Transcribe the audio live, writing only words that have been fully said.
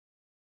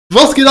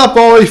Was geht ab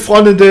bei euch,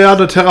 Freunde der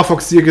Erde?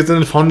 TerraFox hier,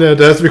 gesendet von der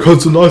Death. Willkommen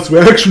zu einem neues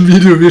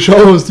Reaction-Video. Wir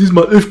schauen uns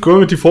diesmal If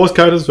Gravity Falls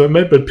Characters were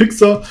made by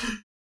Pixar.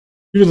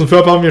 Videos und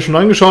Förper haben wir schon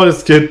angeschaut.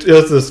 Jetzt geht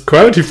erst das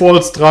Gravity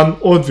Falls dran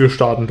und wir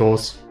starten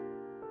los.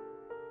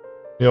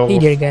 Jo. Hey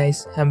there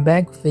guys, I'm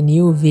back with a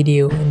new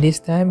video and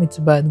this time it's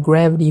about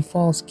Gravity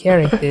Falls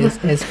characters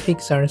as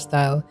Pixar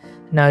style.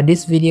 Now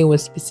this video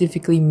was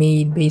specifically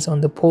made based on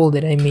the poll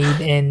that I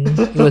made and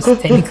it was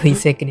technically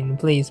second in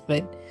place,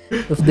 but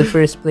with the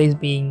first place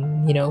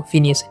being, you know,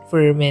 Phineas and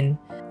Ferb and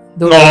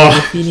those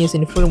Phineas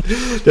and Ferb.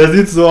 Der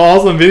sieht so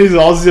aus, ein wenig so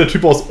aus wie der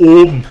Typ aus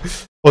Oben,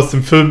 aus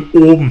dem Film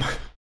Oben.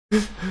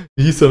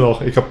 Wie hieß er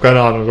noch? Ich habe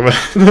keine Ahnung, aber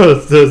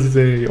der sieht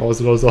irgendwie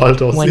aus, oder so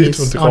alt aussieht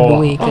und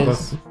grau.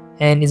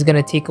 And it's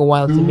gonna take a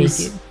while to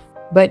make it.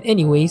 But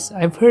anyways,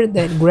 I've heard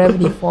that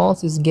Gravity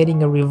Falls is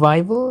getting a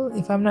revival,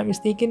 if I'm not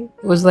mistaken.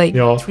 It was like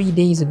 3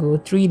 days ago,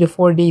 3 to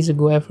 4 days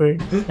ago I've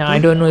heard. Now I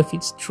don't know if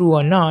it's true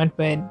or not,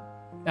 but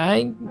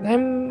I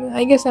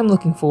guess I'm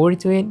looking forward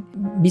to it.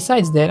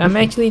 Besides that, I'm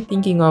actually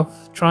thinking of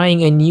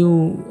trying a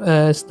new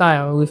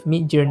style with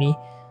Midjourney.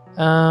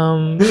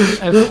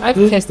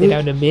 I've tested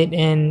out a bit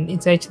and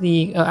it's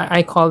actually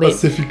I call it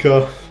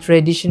Pacifica.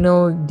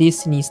 Traditional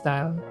Disney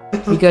style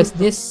because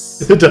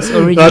this is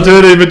original.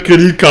 Natürlich mit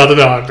Kreditkarte in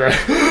der Hand.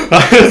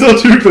 Das ist so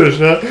typisch,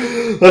 ne?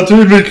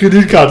 Natürlich mit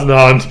Kreditkarte in der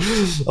Hand.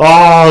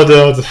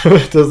 Das ist,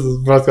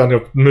 ich weiß gar nicht,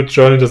 ob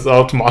Midjourney das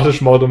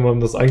automatisch macht, wenn man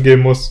das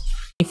eingeben muss.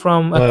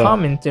 From a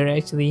commenter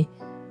actually.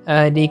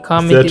 They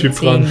commented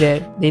saying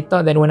that they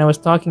thought that when I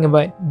was talking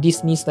about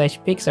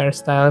Disney/Pixar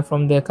style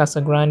from the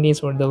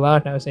Casagrandes or the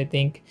Loud House, I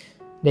think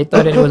they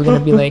thought that it was gonna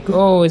be like,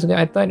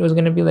 I thought it was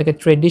gonna be like a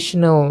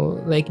traditional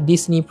like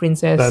Disney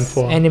princess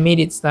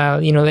animated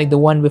style, you know, like the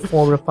one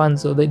before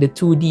Rapunzel, like the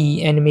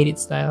 2D animated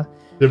style.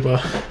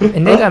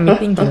 And that got me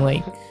thinking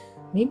like,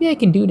 maybe I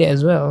can do that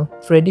as well.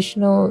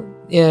 Traditional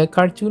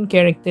cartoon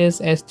characters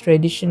as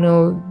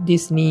traditional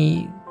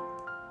Disney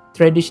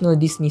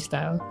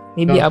style.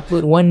 Maybe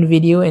upload one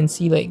video and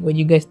see like what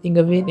you guys think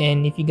of it,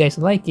 and if you guys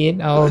like it,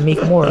 I'll make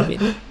more of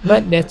it.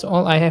 But that's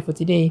all I have for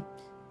today.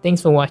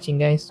 Thanks for watching,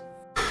 guys.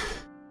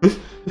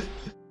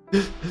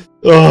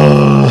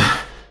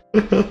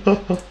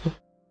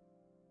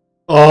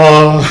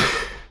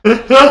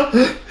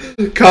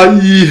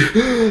 KI.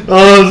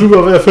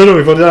 Super Erfindung.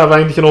 Ich wollte ja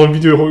eigentlich noch ein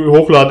Video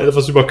hochladen,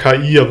 etwas über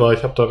KI, aber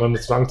ich habe daran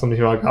jetzt langsam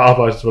nicht mehr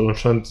gearbeitet, weil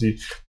anscheinend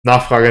die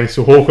Nachfrage nicht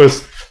so hoch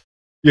ist.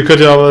 Ihr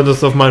könnt ja aber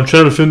das auf meinem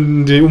Channel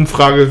finden, die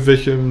Umfrage,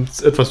 welche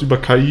etwas über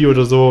KI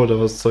oder so, oder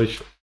was soll ich.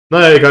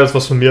 Naja, egal, das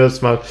was von mir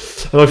ist mal.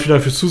 Aber vielen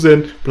Dank fürs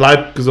Zusehen.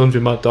 Bleibt gesund, wie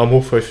immer. Daumen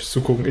hoch für euch fürs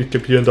Zugucken. Ich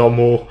gebe hier einen Daumen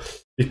hoch.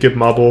 Ich gebe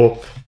ein Abo.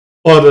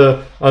 Und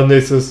als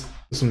nächstes,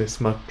 bis zum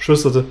nächsten Mal.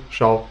 Tschüss, Leute.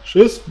 Ciao.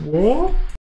 Tschüss.